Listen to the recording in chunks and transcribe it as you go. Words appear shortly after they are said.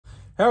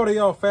Howdy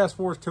y'all, Fast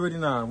Forwards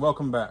 289,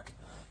 welcome back.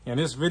 In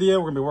this video,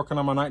 we're going to be working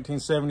on my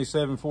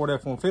 1977 Ford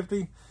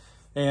F150,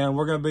 and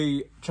we're going to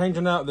be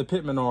changing out the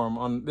pitman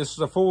arm. This is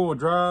a four-wheel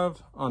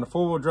drive. On the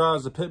four-wheel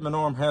drives, the pitman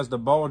arm has the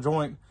ball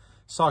joint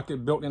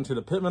socket built into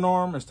the pitman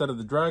arm instead of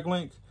the drag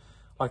link,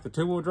 like the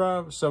two-wheel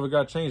drive. So we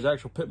got to change the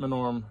actual pitman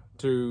arm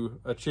to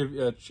achieve,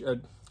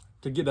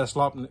 to get that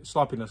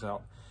sloppiness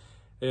out.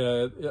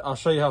 I'll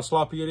show you how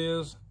sloppy it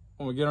is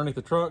when we get underneath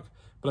the truck.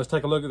 But let's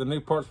take a look at the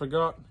new parts we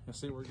got and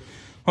see what we're doing.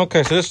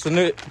 Okay, so this is the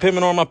new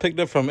pitman arm I picked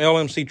up from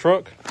LMC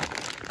Truck.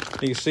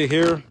 You can see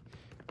here,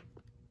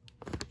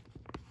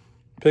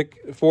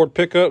 Ford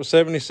pickup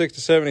 76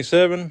 to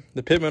 77.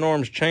 The pitman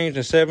arms changed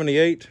in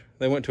 78.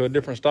 They went to a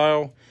different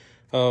style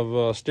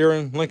of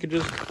steering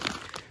linkages.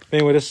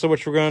 Anyway, this is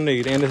what you're going to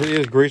need, and it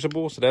is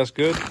greasable, so that's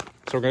good.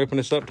 So we're going to open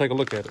this up, take a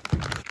look at it.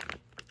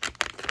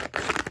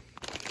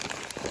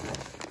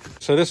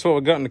 So this is what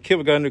we got in the kit.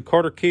 We got a new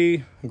Carter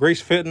key,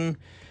 grease fitting,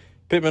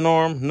 pitman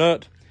arm,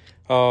 nut.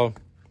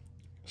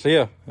 So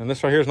yeah, and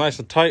this right here is nice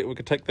and tight. We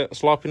can take that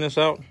sloppiness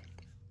out.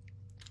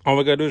 All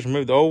we gotta do is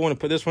remove the old one and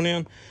put this one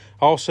in.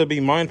 Also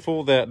be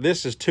mindful that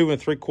this is 2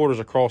 3/4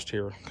 across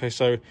here. Okay,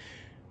 so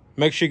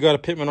make sure you got a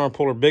pitman arm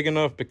puller big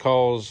enough,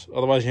 because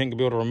otherwise you ain't gonna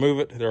be able to remove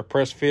it. They're a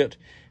press fit.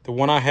 The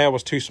one I had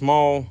was too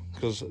small,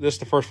 because this is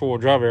the first four-wheel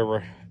drive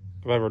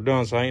I've ever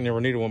done, so I ain't never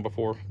needed one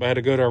before. But I had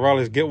to go to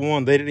O'Reilly's get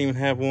one. They didn't even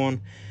have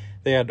one.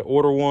 They had to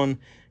order one,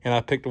 and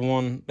I picked the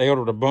one. They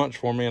ordered a bunch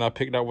for me, and I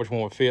picked out which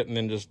one would fit and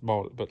then just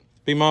bought it. But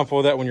be mindful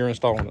of that when you're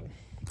installing it.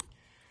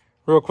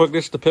 Real quick,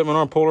 this is the pitman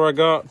arm puller I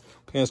got.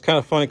 And it's kind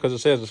of funny because it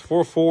says it's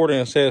for Ford, and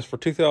it says for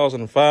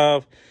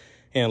 2005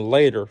 and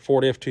later,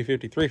 Ford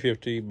F250,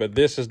 350. But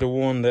this is the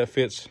one that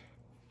fits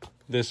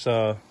this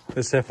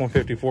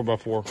F150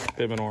 4x4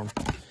 pitman arm.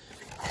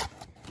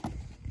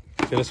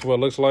 See, this is what it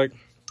looks like.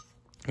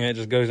 And it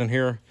just goes in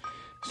here,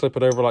 slip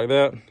it over like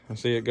that. And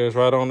see, it goes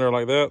right on there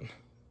like that.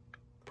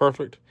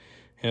 Perfect.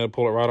 And it'll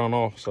pull it right on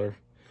off. So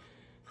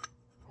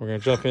we're going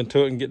to jump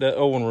into it and get that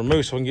old one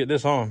removed so we can get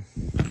this on.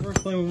 First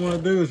thing we want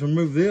to do is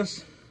remove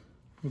this.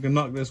 We can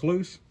knock this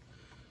loose.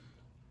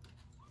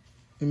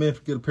 You may have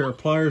to get a pair of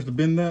pliers to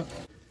bend that.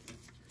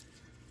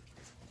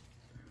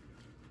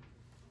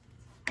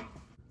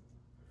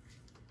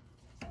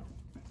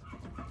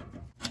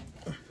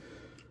 Show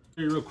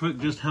you real quick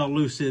just how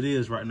loose it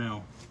is right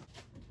now.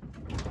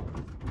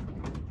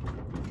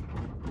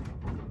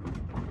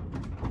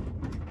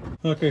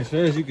 Okay, so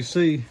as you can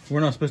see,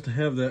 we're not supposed to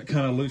have that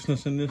kind of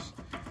looseness in this.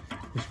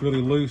 It's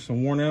really loose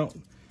and worn out,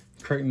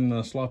 creating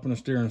a slop in the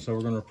steering. So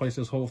we're going to replace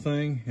this whole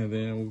thing, and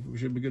then we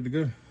should be good to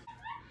go.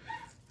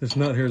 This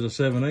nut here is a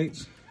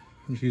 7/8.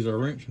 Just use our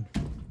wrench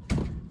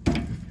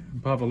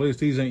and pop it loose.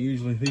 These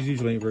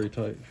usually ain't very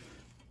tight.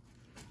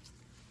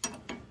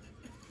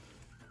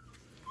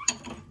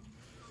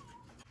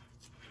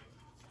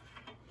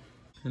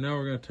 And now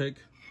we're going to take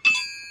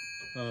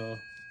a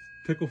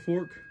pickle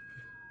fork,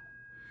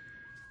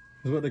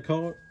 is what they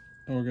call it,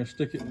 and we're going to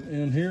stick it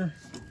in here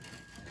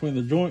between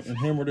the joint and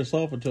hammer this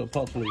off until it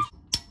pops loose.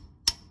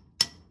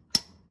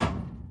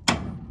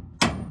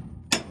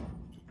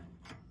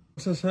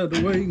 Once that's out of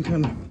the way, you can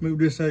kind of move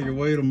this out of your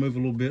way. It'll move a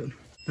little bit.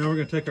 Now we're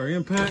going to take our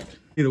impact,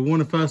 need a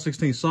 1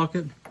 5/16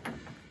 socket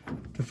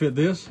to fit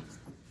this.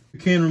 You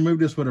can remove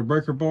this with a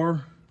breaker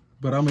bar,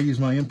 but I'm going to use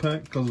my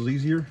impact because it's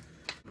easier.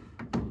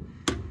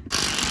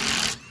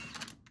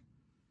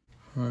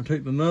 All right,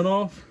 take the nut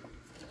off,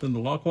 then the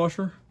lock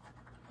washer.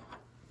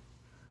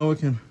 Now we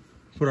can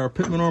put our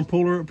pitman arm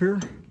puller up here.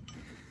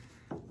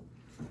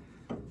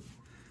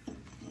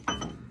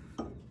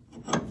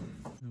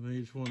 And then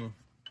you just want to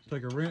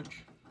take a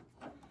wrench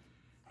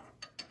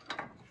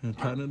and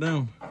tighten it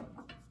down.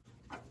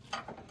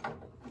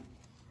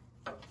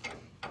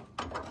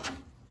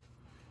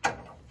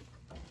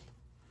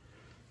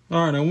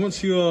 All right, now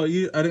once I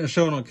didn't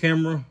show it on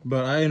camera,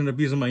 but I ended up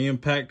using my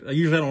impact.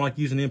 Usually I don't like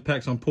using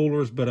impacts on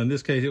pullers, but in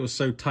this case it was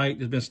so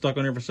tight, it's been stuck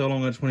on there for so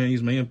long, I just went ahead and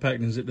used my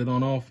impact and zipped it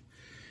on off,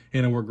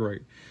 and it worked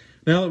great.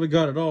 Now that we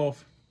got it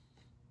off,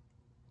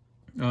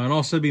 and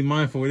also be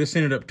mindful, this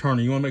ended up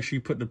turning. You want to make sure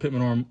you put the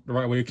pitman arm the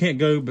right way. It can't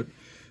go but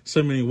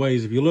so many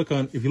ways. If you look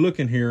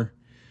in here,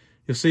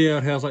 you'll see how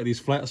it has like these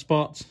flat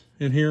spots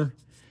in here,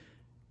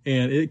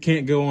 and it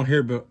can't go on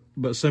here but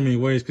so many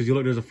ways, because you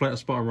look, there's a flat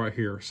spot right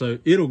here. So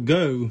it'll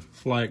go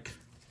like,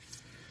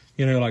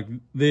 you know, like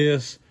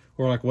this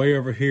or like way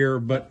over here,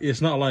 but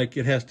it's not like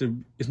it has to,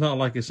 it's not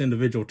like it's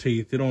individual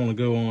teeth. It'll only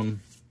go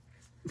on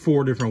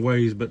 4 different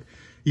ways, but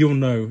you'll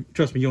know,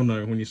 trust me, you'll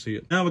know when you see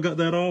it. Now we got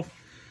that off,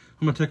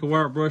 I'm gonna take a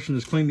wire brush and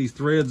just clean these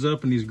threads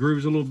up and these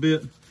grooves a little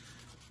bit,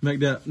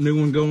 make that new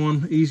one go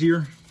on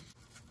easier.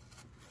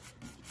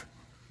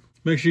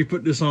 Make sure you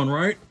put this on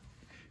right.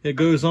 It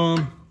goes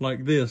on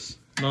like this,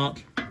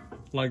 not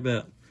like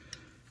that.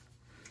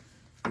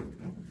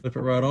 Flip it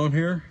right on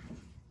here,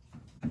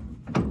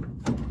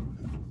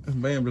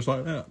 and bam, just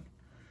like that.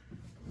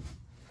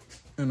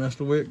 And that's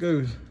the way it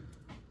goes.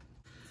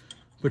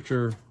 Put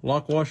your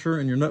lock washer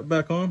and your nut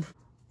back on.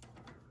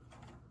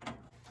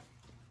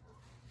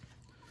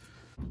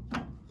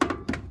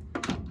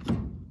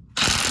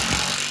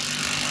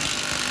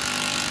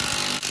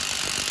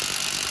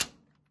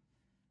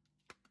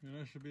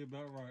 should be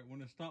about right.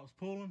 When it stops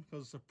pulling,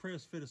 because it's a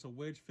press fit, it's a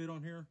wedge fit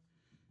on here.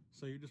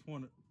 So you just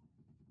want it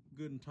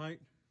good and tight.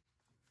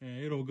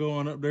 And it'll go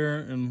on up there,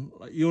 and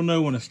like, you'll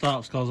know when it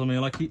stops, because I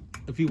mean, like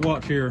if you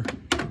watch here,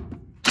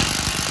 you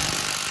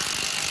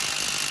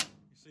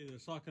see the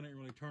socket ain't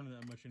really turning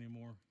that much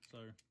anymore. So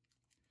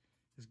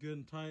it's good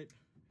and tight.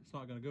 It's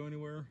not going to go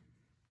anywhere.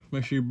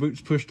 Make sure your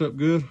boot's pushed up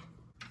good.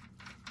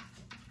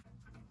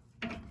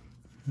 And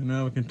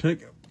now we can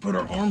put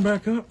our arm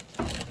back up,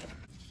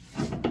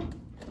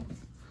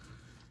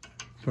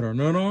 put our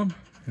nut on,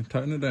 and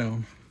tighten it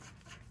down.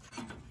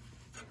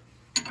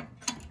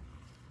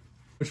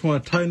 Just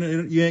want to tighten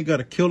it. You ain't got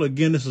to kill it.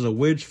 Again, this is a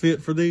wedge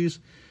fit for these.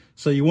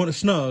 So you want it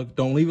snug.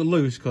 Don't leave it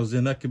loose, because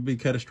then that could be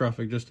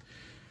catastrophic. Just,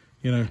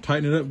 you know,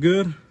 tighten it up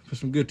good. Put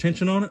some good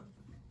tension on it.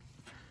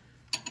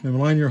 And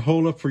line your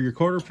hole up for your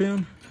Carter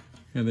pin.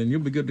 And then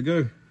you'll be good to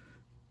go.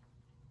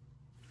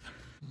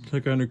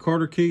 Take out your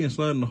Carter key and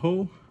slide in the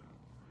hole.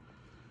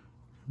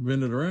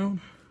 Bend it around.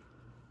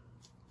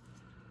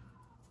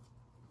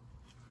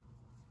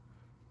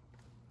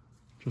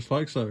 Just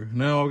like so.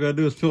 Now all we gotta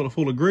do is fill it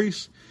full of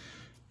grease.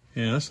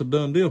 And that's a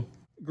done deal.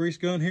 Grease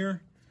gun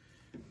here.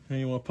 And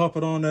you wanna pop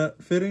it on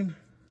that fitting.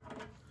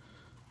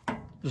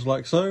 Just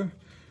like so.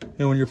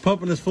 And when you're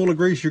pumping this full of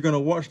grease, you're gonna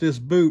watch this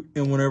boot.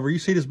 And whenever you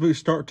see this boot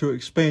start to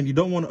expand, you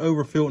don't wanna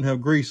overfill it and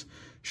have grease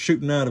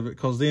shooting out of it,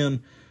 because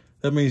then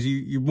that means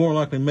you more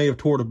likely may have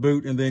tore the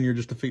boot, and then you're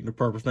just defeating the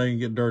purpose. Now you can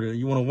get dirty.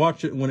 You want to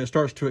watch it when it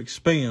starts to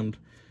expand.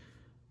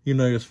 You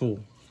know it's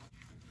full.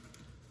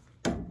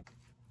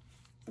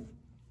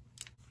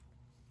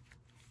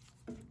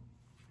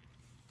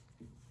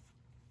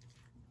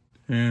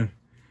 And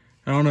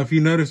I don't know if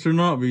you noticed or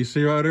not, but you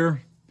see right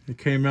there, it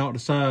came out the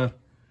side.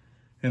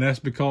 And that's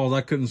because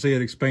I couldn't see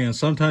it expand.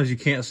 Sometimes you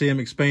can't see them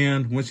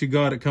expand. Once you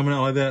got it coming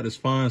out like that, it's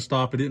fine.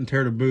 Stop. It didn't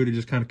tear the boot. It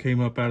just kind of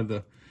came up out of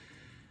the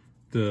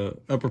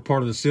upper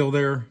part of the seal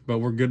there, but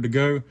we're good to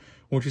go.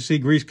 Once you see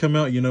grease come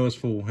out, you know it's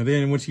full. And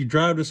then once you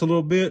drive this a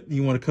little bit,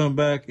 you want to come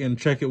back and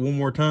check it one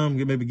more time.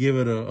 Maybe give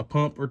it a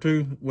pump or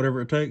two,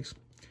 whatever it takes.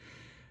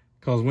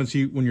 Because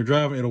when you're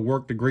driving, it'll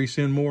work the grease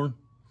in more.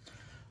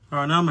 All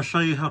right, now I'm going to show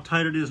you how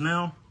tight it is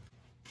now.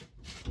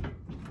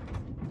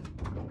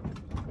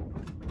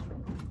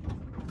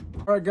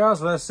 All right, guys,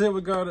 so that's it.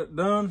 We got it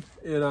done.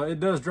 It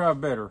does drive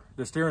better.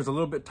 The steering's a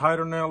little bit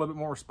tighter now, a little bit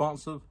more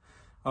responsive.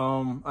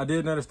 I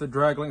did notice the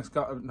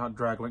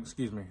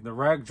the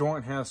rag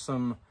joint has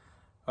some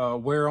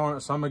wear on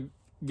it, so I'm gonna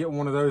get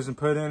one of those and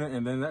put in it,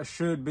 and then that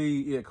should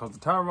be it, because the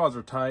tie rods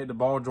are tight, the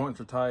ball joints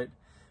are tight.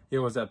 It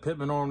was that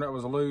pitman arm that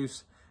was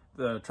loose.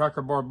 The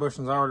tracker bar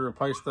bushings, I already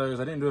replaced those.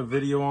 I didn't do a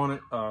video on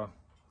it. I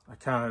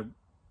kind of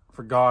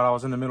forgot. I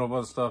was in the middle of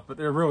other stuff, but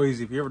they're real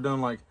easy. If you ever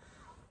done like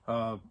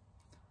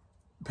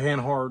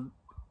panhard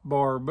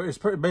bar, but it's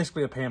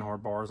basically a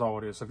panhard bar is all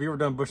it is. So if you ever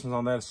done bushings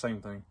on that, it's the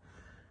same thing.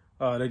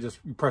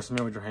 You press them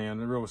in with your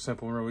hand. They're real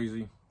simple and real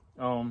easy.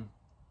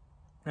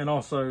 And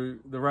also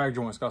the rag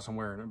joint's got some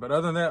wear in it. But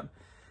other than that,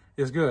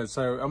 it's good.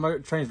 So I'm gonna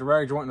change the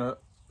rag joint in a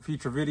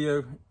future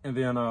video, and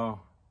then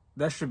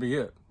that should be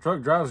it.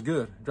 Truck drives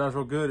good. It drives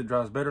real good. It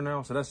drives better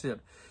now. So that's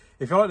it.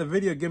 If y'all like the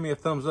video, give me a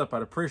thumbs up.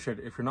 I'd appreciate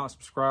it. If you're not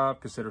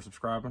subscribed, consider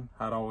subscribing.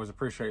 I'd always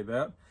appreciate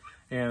that.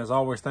 And as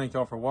always, thank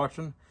y'all for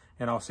watching,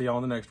 and I'll see y'all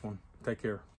on the next one. Take care.